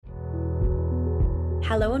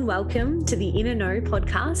Hello and welcome to the Inner Know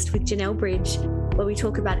podcast with Janelle Bridge, where we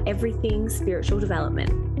talk about everything spiritual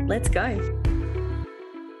development. Let's go.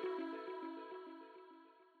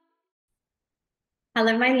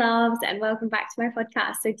 Hello, my loves, and welcome back to my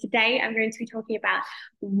podcast. So today I'm going to be talking about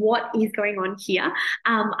what is going on here.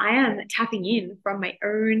 I am tapping in from my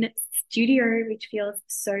own studio, which feels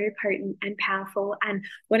so potent and powerful. And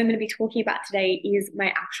what I'm going to be talking about today is my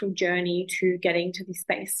actual journey to getting to this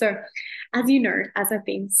space. So as you know, as I've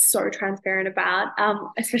been so transparent about,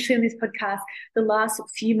 especially on this podcast, the last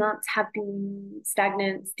few months have been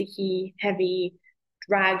stagnant, sticky, heavy,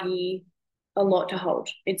 draggy, a lot to hold.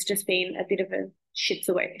 It's just been a bit of a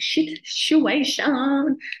situation.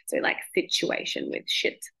 So like situation with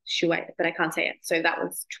shit, but I can't say it. So that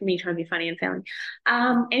was me trying to be funny and failing.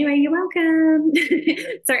 Anyway, you're welcome.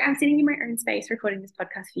 So I'm sitting in my own space recording this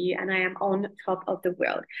podcast for you, and I am on top of the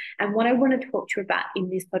world. And what I want to talk to you about in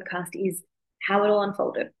this podcast is how it all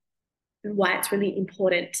unfolded and why it's really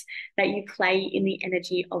important that you play in the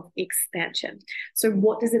energy of expansion. So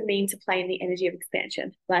what does it mean to play in the energy of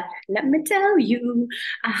expansion? But let me tell you,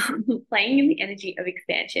 playing in the energy of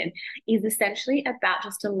expansion is essentially about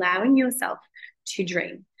just allowing yourself to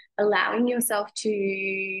dream, allowing yourself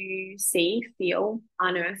to see, feel,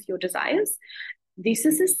 unearth your desires. This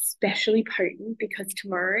is especially potent because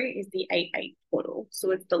tomorrow is the 8/8 portal.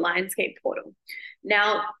 So it's the Lionsgate portal.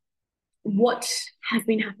 Now, what has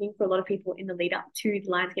been happening for a lot of people in the lead up to the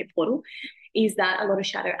Lionsgate portal is that a lot of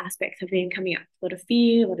shadow aspects have been coming up. A lot of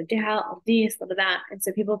fear, a lot of doubt, a lot of this, a lot of that. And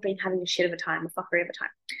so people have been having a shit of a time, a fuckery of a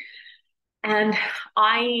time. And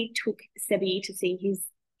I took Sebi to see his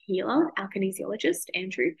healer, our kinesiologist,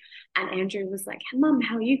 Andrew. And Andrew was like, hey, Mum,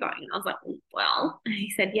 how are you going? And I was like, well, and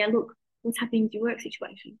he said, yeah, look, what's happening with your work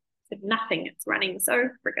situation? I said, nothing. It's running so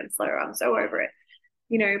freaking slow. I'm so over it.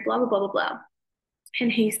 You know, blah, blah, blah, blah, blah.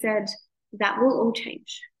 And he said, that will all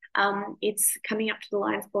change. It's coming up to the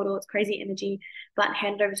Lions portal. It's crazy energy, but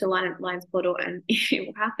hand over to Lions portal and it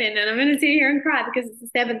will happen. And I'm going to sit here and cry because it's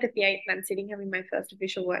the 7th of the 8th and I'm sitting having my first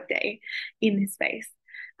official work day in this space,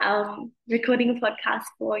 recording a podcast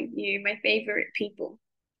for you, my favorite people.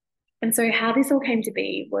 And so how this all came to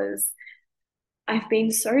be was I've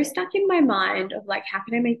been so stuck in my mind of like, how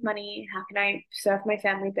can I make money? How can I serve my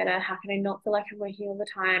family better? How can I not feel like I'm working all the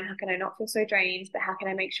time? How can I not feel so drained? But how can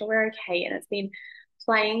I make sure we're okay? And it's been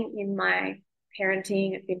playing in my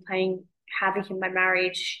parenting. It's been playing havoc in my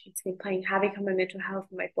marriage. It's been playing havoc on my mental health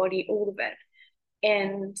and my body, all of it.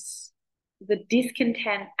 And the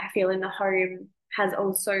discontent I feel in the home has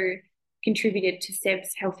also contributed to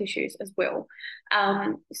Seb's health issues as well.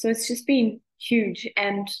 So it's just been huge.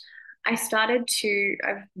 And I've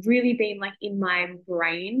really been like in my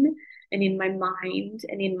brain and in my mind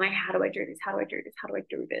and in my, how do I do this? How do I do this? How do I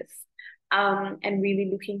do this? And really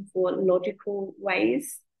looking for logical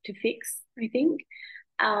ways to fix, I think.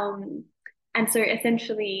 And so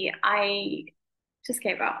essentially I just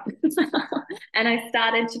gave up and I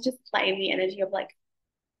started to just play in the energy of like,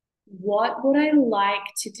 what would I like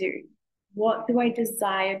to do? What do I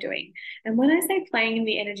desire doing? And when I say playing in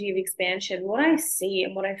the energy of expansion, what I see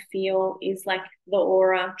and what I feel is like the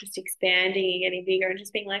aura just expanding and getting bigger and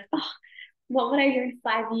just being like, oh, what would I do in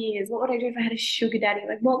 5 years? What would I do if I had a sugar daddy?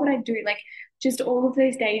 Like, what would I do? Like, just all of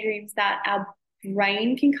those daydreams that our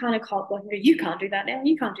brain can kind of call, like, you can't do that now.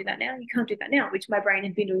 You can't do that now. You can't do that now, which my brain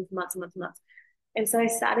had been doing for months and months and months. And so I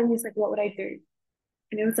started this, like, what would I do?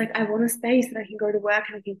 And it was like, I want a space that I can go to work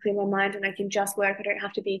and I can clear my mind and I can just work. I don't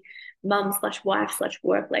have to be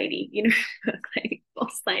mum/wife/work lady, you know, work lady,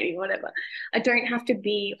 boss lady, whatever. I don't have to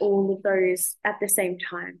be all of those at the same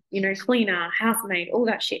time, you know, cleaner, housemaid, all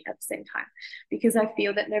that shit at the same time. Because I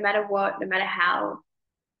feel that no matter what, no matter how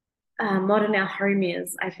modern our home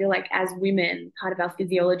is, I feel like as women, part of our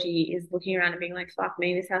physiology is looking around and being like, fuck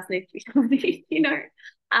me, this house needs to be something, you know,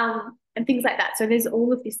 and things like that. So there's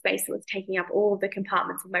all of this space that was taking up all of the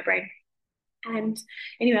compartments of my brain. And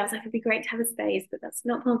anyway, I was like, it'd be great to have a space, but that's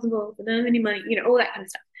not possible. I don't have any money, you know, all that kind of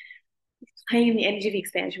stuff. Playing in the energy of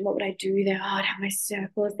expansion, what would I do there? Oh, I'd have my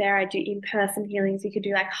circles there. I'd do in-person healings. You could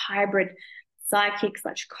do like hybrid psychic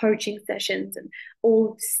 / coaching sessions and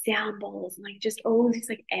all sound bowls and like just all of this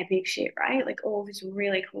like epic shit, right? Like all this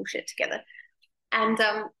really cool shit together. And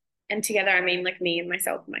together I mean like me and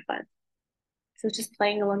myself and my clients. So just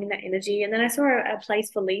playing along in that energy. And then I saw a place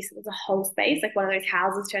for lease. It was a whole space, like one of those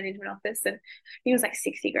houses turned into an office. And it was like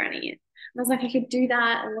 60 grand a year. And I was like, I could do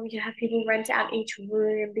that. And we could have people rent out each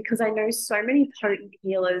room because I know so many potent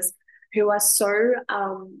healers who are so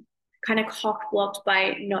kind of cock blocked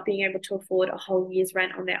by not being able to afford a whole year's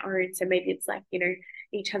rent on their own. So maybe it's like, you know,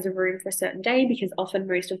 each has a room for a certain day because often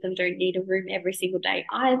most of them don't need a room every single day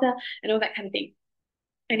either and all that kind of thing.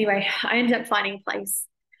 Anyway, I ended up finding a place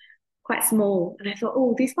quite small. And I thought,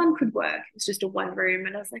 oh, this one could work. It's just a one room.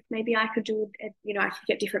 And I was like, maybe I could do it, I could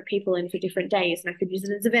get different people in for different days and I could use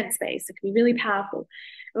it as event space. It could be really powerful.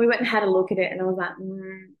 And we went and had a look at it and I was like,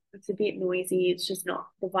 it's a bit noisy. It's just not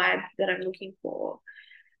the vibe that I'm looking for.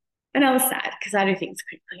 And I was sad because I do things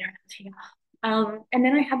quickly around here. And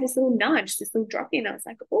then I had this little nudge, this little drop in. I was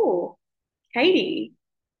like, oh, Katie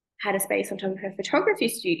had a space on top of her photography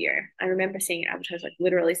studio. I remember seeing it advertised like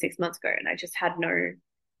literally 6 months ago, and I just had no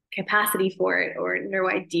capacity for it or no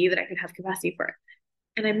idea that I could have capacity for it.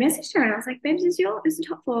 And I messaged her and I was like, babes, is the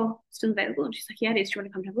top floor still available? And she's like, yeah, it is. Do you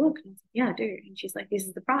want to come have a look? And I was like, yeah, I do. And she's like, this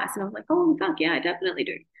is the price. And I was like, oh, fuck, yeah, I definitely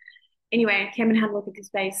do. Anyway, I came and had a look at the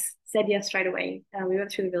space, said yes straight away. We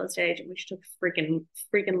went through the real estate agent, which took freaking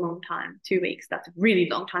long time, 2 weeks. That's a really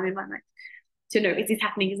long time in my mind to know, is this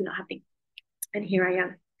happening? Is it not happening? And here I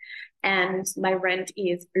am. And my rent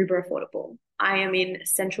is uber affordable. I am in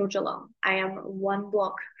central Geelong. I am 1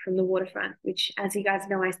 block from the waterfront, which, as you guys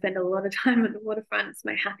know, I spend a lot of time at the waterfront. It's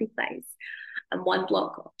my happy place. I'm 1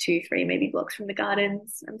 block, or 2, 3 maybe blocks from the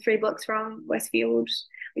gardens. I'm 3 blocks from Westfield,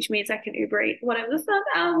 which means I can Uber eat whatever the fuck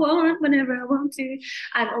I want whenever I want to.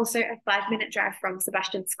 I'm also a 5-minute drive from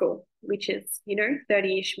Sebastian School, which is,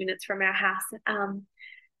 30-ish minutes from our house.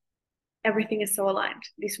 Everything is so aligned.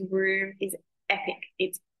 This room is epic.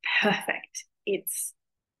 It's perfect. It's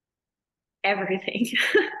everything.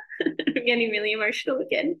 I'm getting really emotional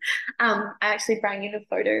again. I actually brought in a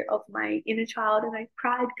photo of my inner child and I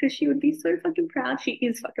cried because she would be so fucking proud. She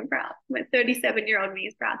is fucking proud. My 37-year-old me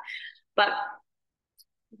is proud. But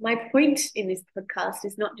my point in this podcast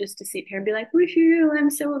is not just to sit here and be like, woohoo, I'm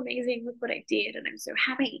so amazing with what I did and I'm so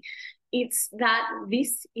happy. It's that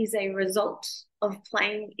this is a result of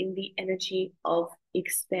playing in the energy of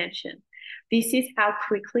expansion. This is how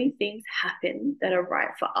quickly things happen that are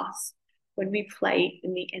right for us when we play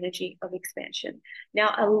in the energy of expansion.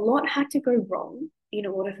 Now, a lot had to go wrong in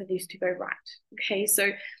order for this to go right. Okay,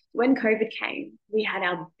 so when COVID came, we had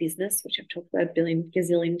our business, which I've talked about a billion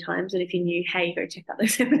gazillion times. And if you're new, hey, go check out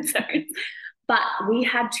those episodes. But we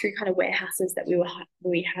had 2 kind of warehouses that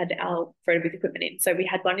we had our photo booth equipment in. So we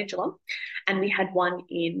had one in Geelong and we had one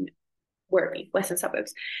in Werribee, Western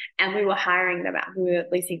Suburbs, and we were hiring them out. We were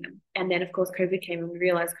leasing them. And then, of course, COVID came and we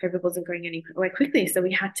realized COVID wasn't going anywhere quickly. So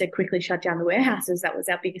we had to quickly shut down the warehouses. That was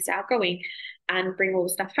our biggest outgoing and bring all the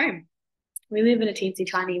stuff home. We live in a teensy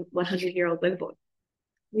tiny 100-year-old weatherboard.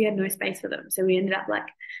 We had no space for them. So we ended up like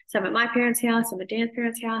some at my parents' house, some at Dan's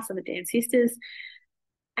parents' house, some at Dan's sisters.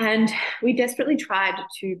 And we desperately tried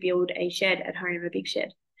to build a shed at home, a big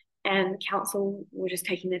shed. And council were just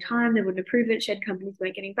taking their time. They wouldn't approve it. Shed companies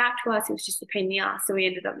weren't getting back to us. It was just a pain in the ass. So we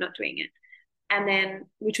ended up not doing it. And then,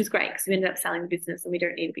 which was great because we ended up selling the business and we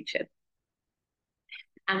don't need a big shed.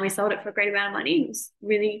 And we sold it for a great amount of money. It was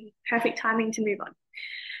really perfect timing to move on.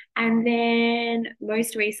 And then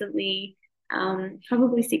most recently,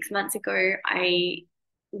 probably 6 months ago, I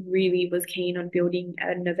really was keen on building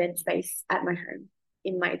an event space at my home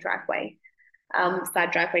in my driveway.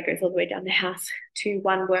 Side driveway goes all the way down the house to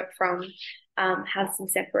one, work from, have some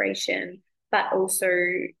separation, but also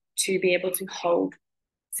to be able to hold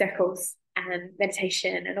circles and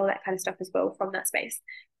meditation and all that kind of stuff as well from that space.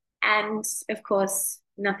 And of course,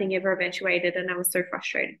 nothing ever eventuated. And I was so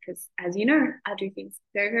frustrated because, as you know, I do things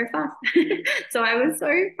very, very fast. So I was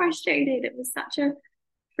so frustrated. It was such a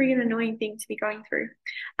freaking annoying thing to be going through.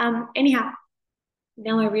 Anyhow,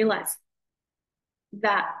 now I realize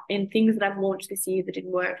that in things that I've launched this year that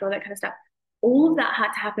didn't work, all that kind of stuff, all of that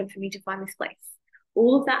had to happen for me to find this place.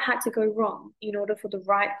 All of that had to go wrong in order for the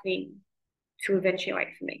right thing to eventuate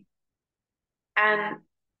for me. And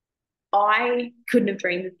I couldn't have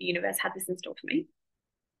dreamed that the universe had this in store for me.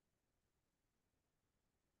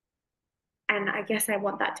 And I guess I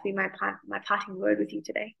want that to be my parting word with you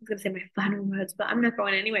today. I was going to say my final words, but I'm not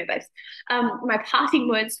going anywhere, babes. My parting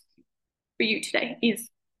words for you today is,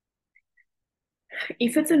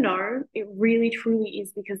 if it's a no, it really truly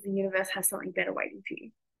is because the universe has something better waiting for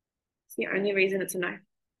you. It's the only reason it's a no.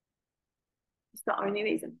 It's the only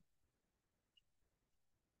reason.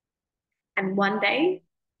 And one day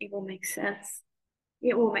it will make sense.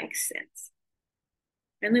 It will make sense.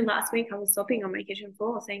 Only last week I was sobbing on my kitchen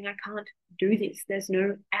floor saying I can't do this. There's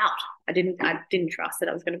no out. I didn't trust that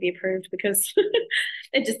I was going to be approved because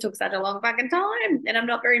it just took such a long fucking time. And I'm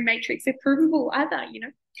not very matrix approvable either,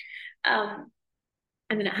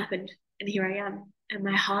 And then it happened. And here I am. And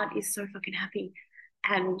my heart is so fucking happy.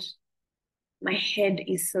 And my head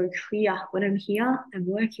is so clear. When I'm here, I'm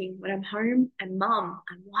working. When I'm home, I'm mum,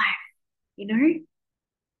 I'm wife.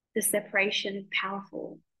 The separation is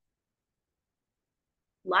powerful.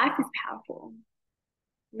 Life is powerful.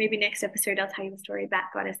 maybe next episode I'll tell you the story about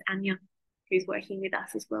Goddess Anya, who's working with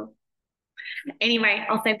us as well. Anyway,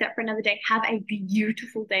 I'll save that for another day. Have a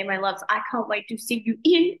beautiful day, my loves. I can't wait to see you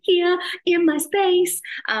in here in my space.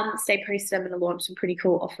 Stay posted. I'm going to launch some pretty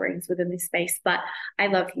cool offerings within this space. But I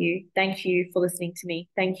love you. Thank you for listening to me.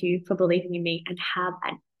 Thank you for believing in me, and have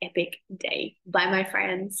an epic day. Bye, my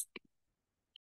friends.